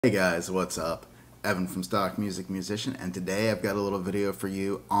Hey guys, what's up? Evan from Stock Music Musician, and today I've got a little video for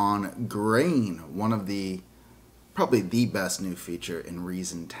you on grain, one of the probably the best new feature in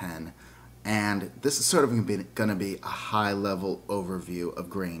Reason 10. And this is sort of going to be a high-level overview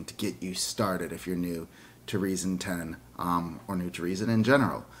of grain to get you started if you're new to Reason 10 or new to Reason in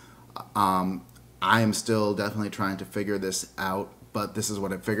general. I am still definitely trying to figure this out, but this is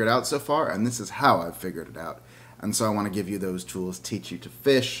what I've figured out so far, and this is how I've figured it out. And so I want to give you those tools, teach you to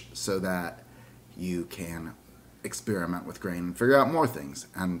fish so that you can experiment with grain and figure out more things.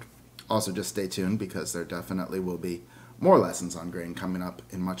 And also just stay tuned because there definitely will be more lessons on grain coming up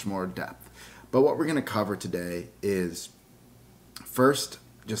in much more depth. But what we're going to cover today is first,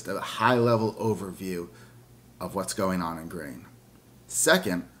 just a high-level overview of what's going on in grain.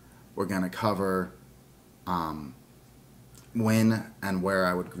 Second, we're going to cover when and where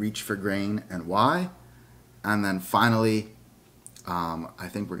I would reach for grain and why. And then finally, I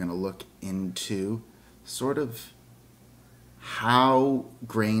think we're going to look into sort of how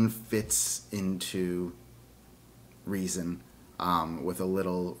grain fits into Reason with a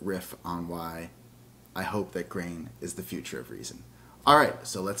little riff on why I hope that grain is the future of Reason. All right,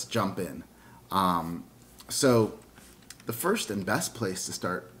 so let's jump in. So the first and best place to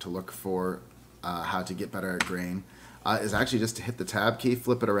start to look for how to get better at grain is actually just to hit the tab key,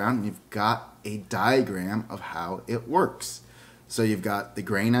 flip it around, and you've got a diagram of how it works. So you've got the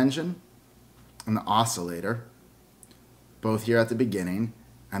grain engine and the oscillator, both here at the beginning,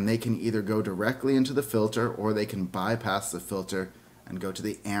 and they can either go directly into the filter or they can bypass the filter and go to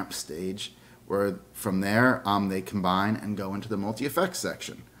the amp stage, where from there they combine and go into the multi-effects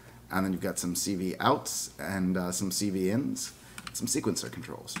section. And then you've got some CV outs and some CV ins, some sequencer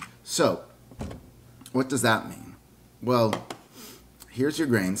controls. So what does that mean? Well, here's your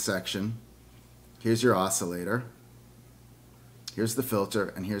grain section, here's your oscillator, here's the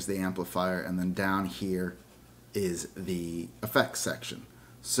filter, and here's the amplifier, and then down here is the effects section.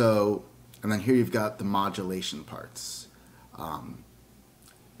 So, and then here you've got the modulation parts.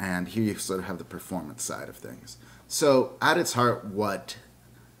 And here you sort of have the performance side of things. So at its heart, what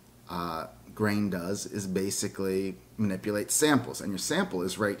grain does is basically manipulate samples, and your sample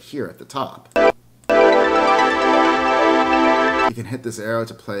is right here at the top. You can hit this arrow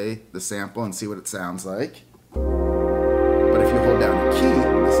to play the sample and see what it sounds like. But if you hold down a key,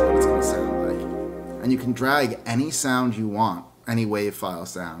 this is what it's going to sound like. And you can drag any sound you want, any wave file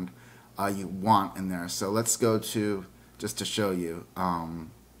sound you want in there. So let's go to, just to show you,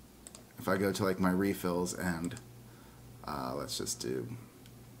 if I go to like my refills and let's just do,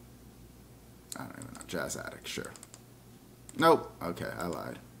 I don't even know, Jazz Addict, sure. Nope, okay, I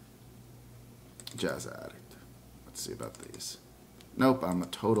lied. Jazz Addict. Let's see about these. Nope, I'm a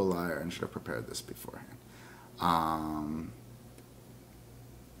total liar and should have prepared this beforehand. Alright,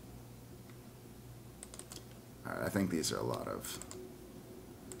 I think these are a lot of...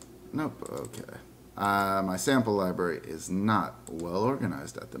 Nope, okay. My sample library is not well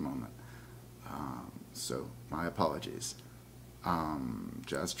organized at the moment. So, my apologies.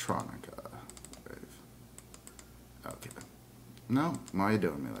 Jazztronica. Okay. No, why are you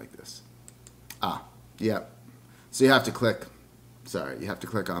doing me like this? Ah, yep. So you have to click... Sorry, you have to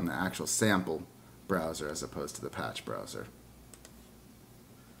click on the actual sample browser as opposed to the patch browser.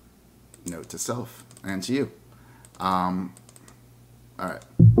 Note to self and to you. Alright.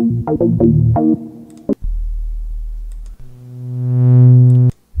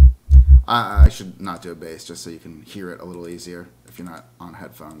 I should not do a bass just so you can hear it a little easier if you're not on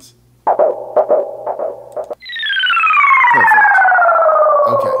headphones. Perfect.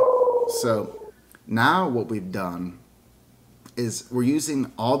 Okay, so now what we've done is we're using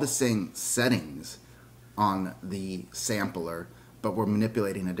all the same settings on the sampler, but we're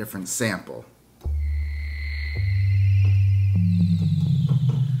manipulating a different sample.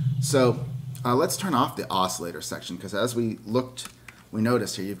 So let's turn off the oscillator section, because as we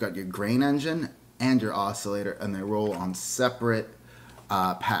noticed here, you've got your grain engine and your oscillator, and they roll on separate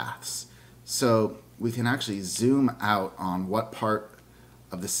paths. So we can actually zoom out on what part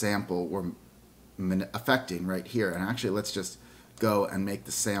of the sample we're affecting right here. And actually, let's just go and make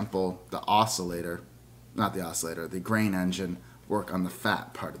the sample, the oscillator, not the oscillator, the grain engine, work on the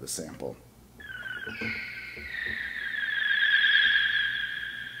fat part of the sample.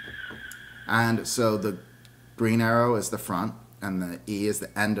 And so the green arrow is the front, and the E is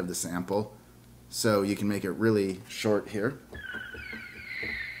the end of the sample. So you can make it really short here.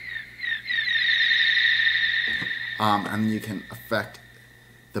 And you can affect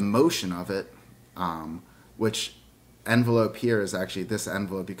the motion of it, which envelope here is actually this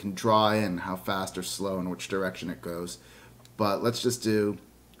envelope. You can draw in how fast or slow and which direction it goes. But let's just do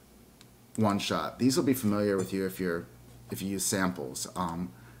one shot. These will be familiar with you if you use samples.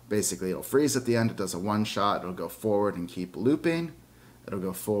 Basically, it'll freeze at the end. It does a one shot. It'll go forward and keep looping. It'll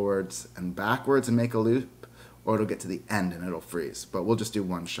go forwards and backwards and make a loop, or it'll get to the end and it'll freeze. But we'll just do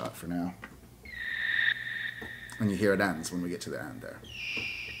one shot for now. And you hear it ends when we get to the end there.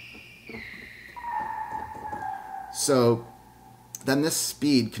 So then this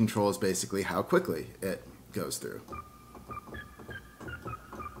speed controls basically how quickly it goes through.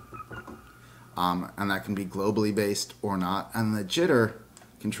 And that can be globally based or not. And the jitter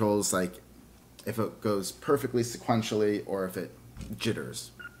controls like if it goes perfectly sequentially or if it jitters.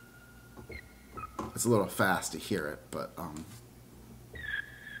 It's a little fast to hear it, but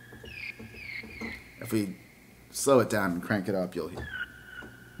if we slow it down and crank it up, you'll hear.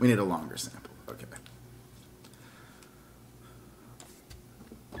 We need a longer sample. Okay.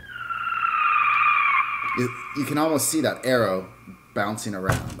 You can almost see that arrow bouncing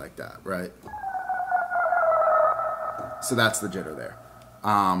around like that, right? So that's the jitter there.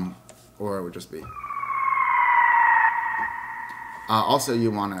 Or it would just be. Also, you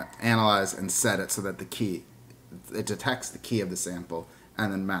want to analyze and set it so that the key, it detects the key of the sample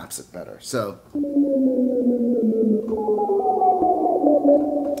and then maps it better. So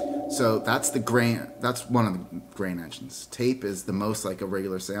that's the grain, that's one of the grain engines. Tape is the most like a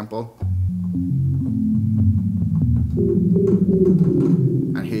regular sample.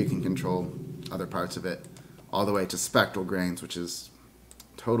 And here you can control other parts of it, all the way to spectral grains, which is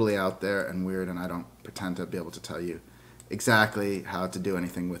totally out there and weird, and I don't pretend to be able to tell you exactly how to do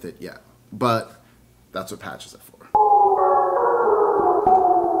anything with it yet. But that's what patches are for.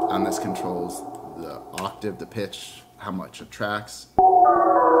 And this controls the octave, the pitch, how much it tracks.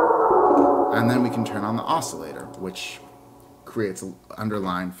 And then we can turn on the oscillator, which creates an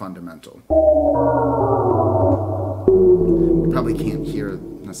underlying fundamental. You probably can't hear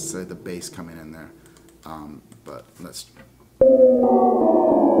necessarily the bass coming in there, but let's see.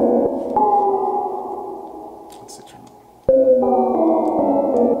 Turn on.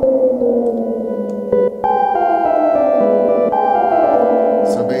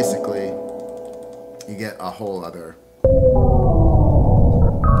 So basically, you get a whole other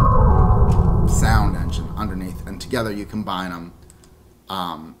sound engine underneath, and together you combine them,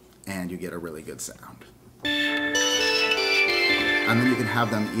 and you get a really good sound. And then you can have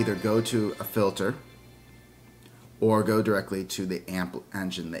them either go to a filter or go directly to the amp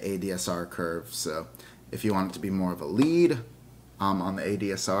engine, the ADSR curve. So if you want it to be more of a lead on the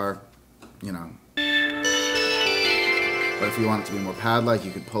ADSR, you know. But if you want it to be more pad-like,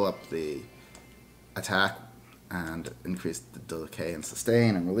 you could pull up the attack and increase the decay and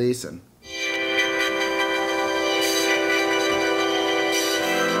sustain and release. And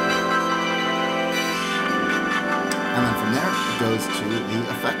then from there, it goes to the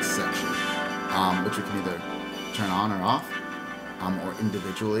effects section, which you can either turn on or off, or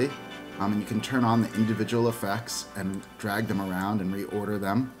individually. And you can turn on the individual effects and drag them around and reorder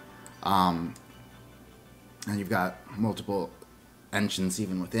them. And you've got multiple engines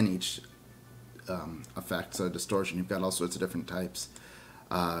even within each effect. So distortion, you've got all sorts of different types.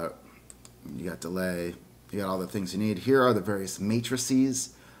 You got delay, you got all the things you need. Here are the various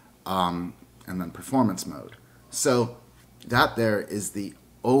matrices, and then performance mode. So that there is the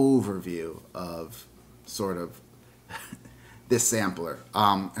overview of sort of this sampler.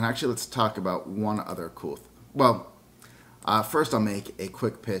 And actually, let's talk about one other cool first I'll make a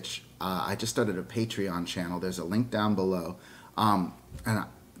quick pitch. I just started a Patreon channel. There's a link down below. And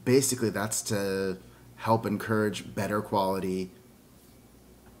basically that's to help encourage better quality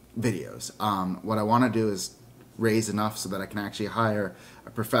videos. What I want to do is raise enough so that I can actually hire a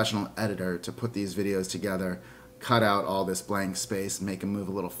professional editor to put these videos together, cut out all this blank space, make them move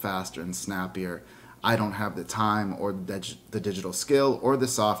a little faster and snappier. I don't have the time or the digital skill or the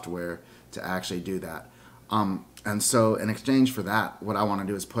software to actually do that. And so in exchange for that, what I want to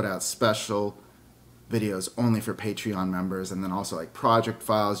do is put out special videos only for Patreon members, and then also like project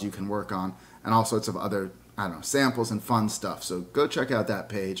files you can work on, and all sorts of other, I don't know, samples and fun stuff. So go check out that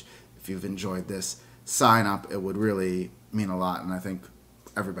page if you've enjoyed this. Sign up. It would really mean a lot, and I think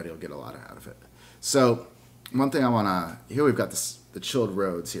everybody will get a lot out of it. So one thing I want to, here we've got the chilled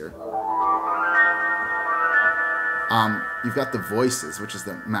Rhodes here. You've got the voices, which is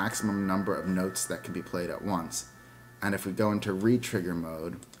the maximum number of notes that can be played at once. And if we go into re-trigger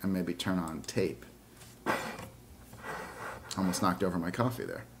mode and maybe turn on tape, almost knocked over my coffee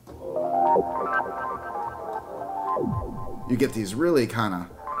there. You get these really kind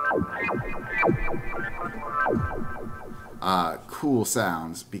of cool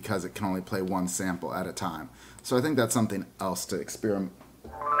sounds because it can only play one sample at a time. So I think that's something else to experiment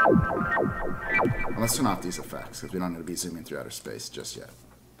Let's turn off these effects because we don't need to be zooming through outer space just yet.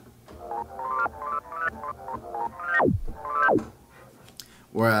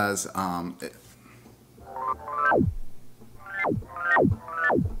 Whereas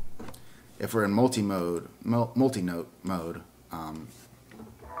if we're in multi-note mode,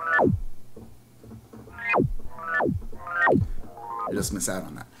 you just miss out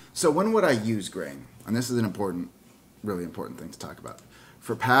on that. So when would I use grain? And this is an important, really important thing to talk about.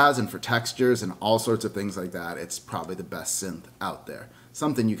 For pads and for textures and all sorts of things like that, it's probably the best synth out there.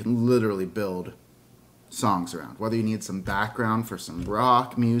 Something you can literally build songs around. Whether you need some background for some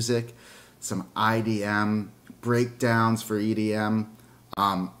rock music, some IDM, breakdowns for EDM,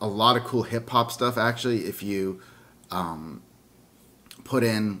 a lot of cool hip hop stuff actually. If you put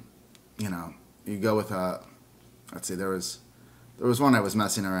in, you go with a, let's see, there was one I was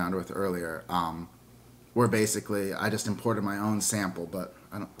messing around with earlier, where basically I just imported my own sample, but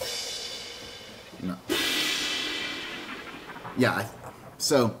I don't, yeah.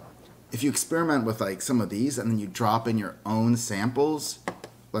 So if you experiment with like some of these and then you drop in your own samples,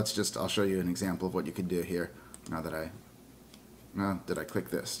 I'll show you an example of what you could do here. Now that did I click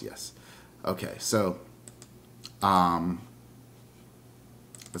this? Yes. Okay, so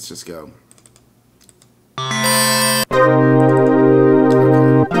let's just go.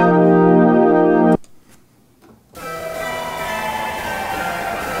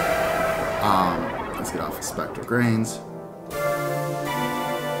 Let's get off of spectral grains.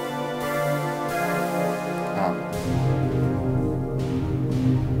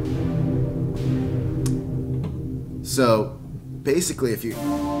 So basically, if you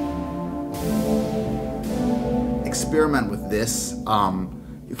experiment with this,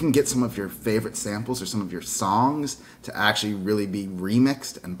 you can get some of your favorite samples or some of your songs to actually really be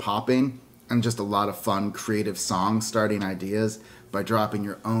remixed and popping, and just a lot of fun creative song starting ideas by dropping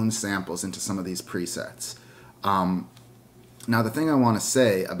your own samples into some of these presets. Now the thing I want to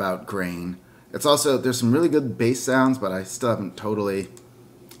say about grain, there's some really good bass sounds, but I still haven't totally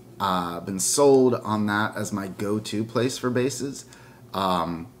been sold on that as my go-to place for basses,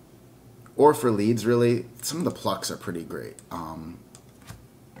 or for leads really. Some of the plucks are pretty great.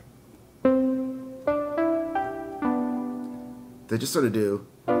 They just sort of do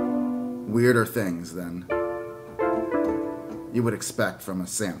weirder things than you would expect from a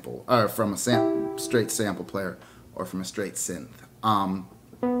sample, or from a straight sample player, or from a straight synth.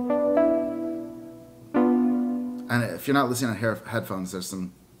 And if you're not listening on headphones, there's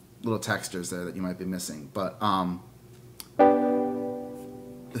some little textures there that you might be missing. But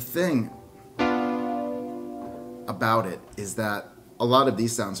the thing about it is that a lot of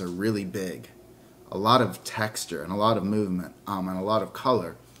these sounds are really big, a lot of texture and a lot of movement, and a lot of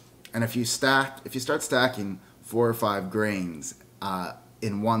color. And if you start stacking 4 or 5 grains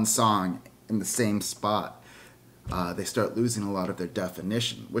in one song in the same spot, they start losing a lot of their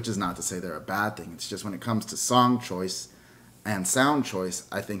definition, which is not to say they're a bad thing. It's just when it comes to song choice and sound choice,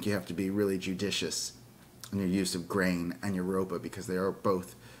 I think you have to be really judicious in your use of grain and Europa, because they are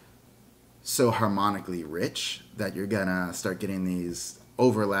both so harmonically rich that you're gonna start getting these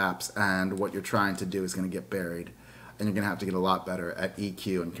overlaps, and what you're trying to do is gonna get buried, and you're gonna have to get a lot better at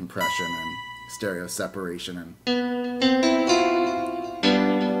EQ and compression and stereo separation and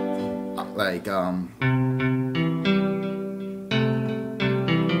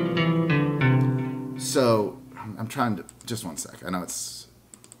so I'm trying to, just one sec. I know is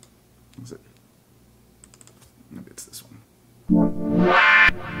it? Maybe it's this one.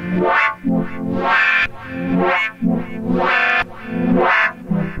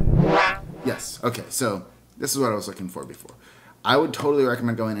 Yes, okay, so this is what I was looking for before. I would totally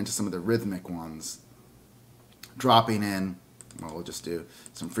recommend going into some of the rhythmic ones, dropping in, well, we'll just do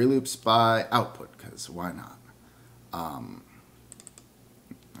some free loops by output, because why not?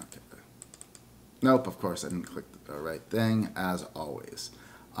 Okay. Nope, of course I didn't click the right thing, as always.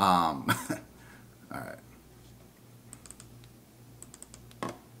 All right.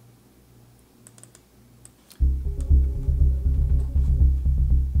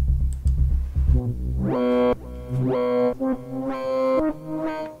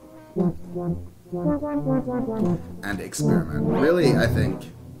 And experiment. Really, I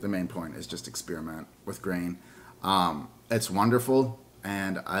think the main point is just experiment with grain. It's wonderful,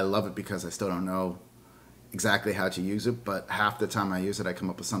 and I love it because I still don't know exactly how to use it, but half the time I use it, I come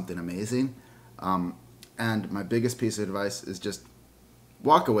up with something amazing. And my biggest piece of advice is just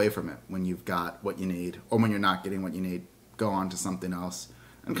walk away from it when you've got what you need, or when you're not getting what you need. Go on to something else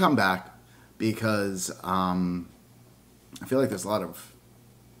and come back, because I feel like there's a lot of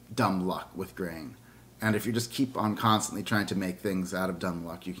dumb luck with grain, And if you just keep on constantly trying to make things out of dumb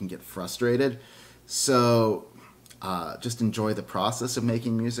luck, you can get frustrated. So just enjoy the process of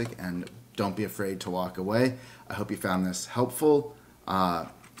making music and don't be afraid to walk away. I hope you found this helpful.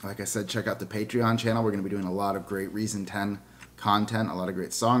 Like I said, check out the Patreon channel. We're going to be doing a lot of great Reason 10 content, a lot of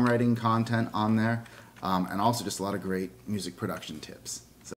great songwriting content on there, and also just a lot of great music production tips.